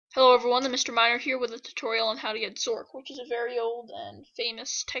Hello everyone, the Mr. Miner here with a tutorial on how to get Zork, which is a very old and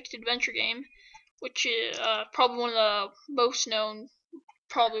famous text adventure game, which is probably one of the most known,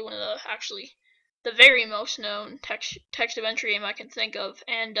 the very most known text adventure game I can think of,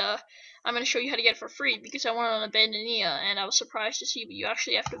 and I'm going to show you how to get it for free, because I went on Abandonia, and I was surprised to see that you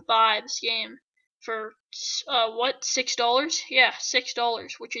actually have to buy this game for, what, $6? Yeah,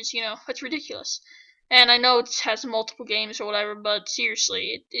 $6, which is, that's ridiculous. And I know it has multiple games or whatever, but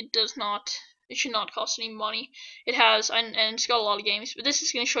seriously, it does not. It should not cost any money. It has, and it's got a lot of games. But this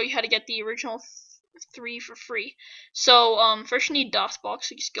is going to show you how to get the original 3 for free. So first you need DOSBox.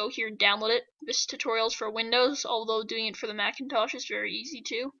 So just go here and download it. This tutorial is for Windows, although doing it for the Macintosh is very easy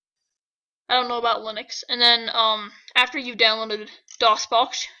too. I don't know about Linux. And then after you've downloaded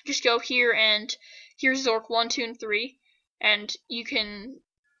DOSBox, just go here and here's Zork 1, 2, and 3, and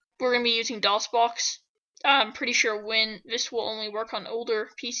we're going to be using DOSBox. I'm pretty sure this will only work on older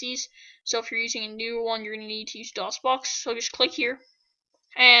PCs, so if you're using a newer one, you're going to need to use DOSBox. So just click here,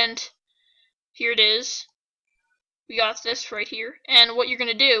 and here it is. We got this right here, and what you're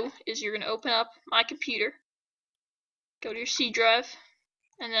going to do is you're going to open up My Computer, go to your C drive,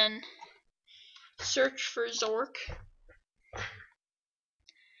 and then search for Zork,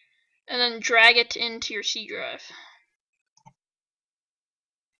 and then drag it into your C drive.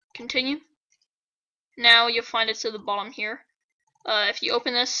 Continue. Now you'll find it to the bottom here. If you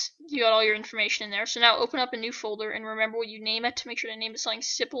open this, you got all your information in there. So now open up a new folder and remember what you name it. To make sure to name it something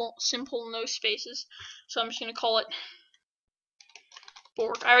simple, no spaces. So I'm just going to call it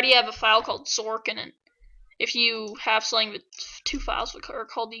Bork. I already have a file called Zork in it. If you have something with 2 files that are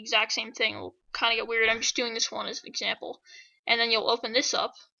called the exact same thing, it'll kind of get weird. I'm just doing this one as an example. And then you'll open this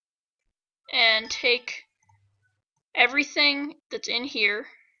up and take everything that's in here.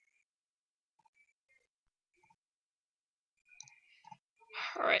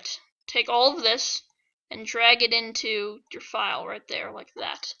 Alright, take all of this and drag it into your file right there, like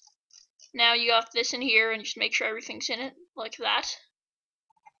that. Now you got this in here, and just make sure everything's in it, like that.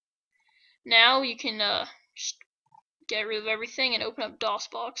 Now you can just get rid of everything and open up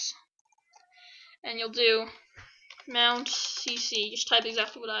DOSBox. And you'll do mount cc, just type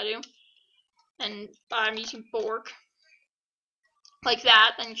exactly what I do. And I'm using Bork, like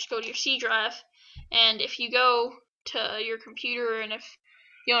that, and you just go to your C drive. And if you go to your computer, and if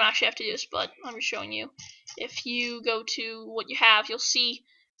you don't actually have to do this, but I'm just showing you. If you go to what you have, you'll see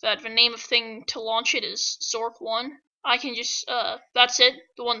that the name of thing to launch it is Zork 1. I can just, that's it,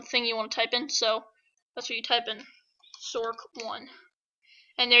 the one thing you want to type in, so that's what you type in, Zork 1.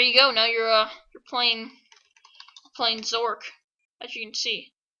 And there you go, now you're playing Zork, as you can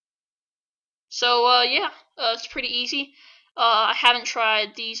see. So, yeah, it's pretty easy. I haven't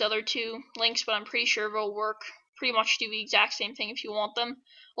tried these other 2 links, but I'm pretty sure they'll work. Pretty much do the exact same thing if you want them.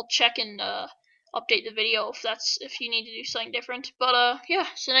 I'll check and update the video if you need to do something different. But yeah,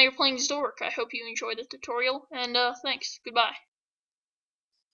 so now you're playing Zork. I hope you enjoyed the tutorial, and thanks. Goodbye.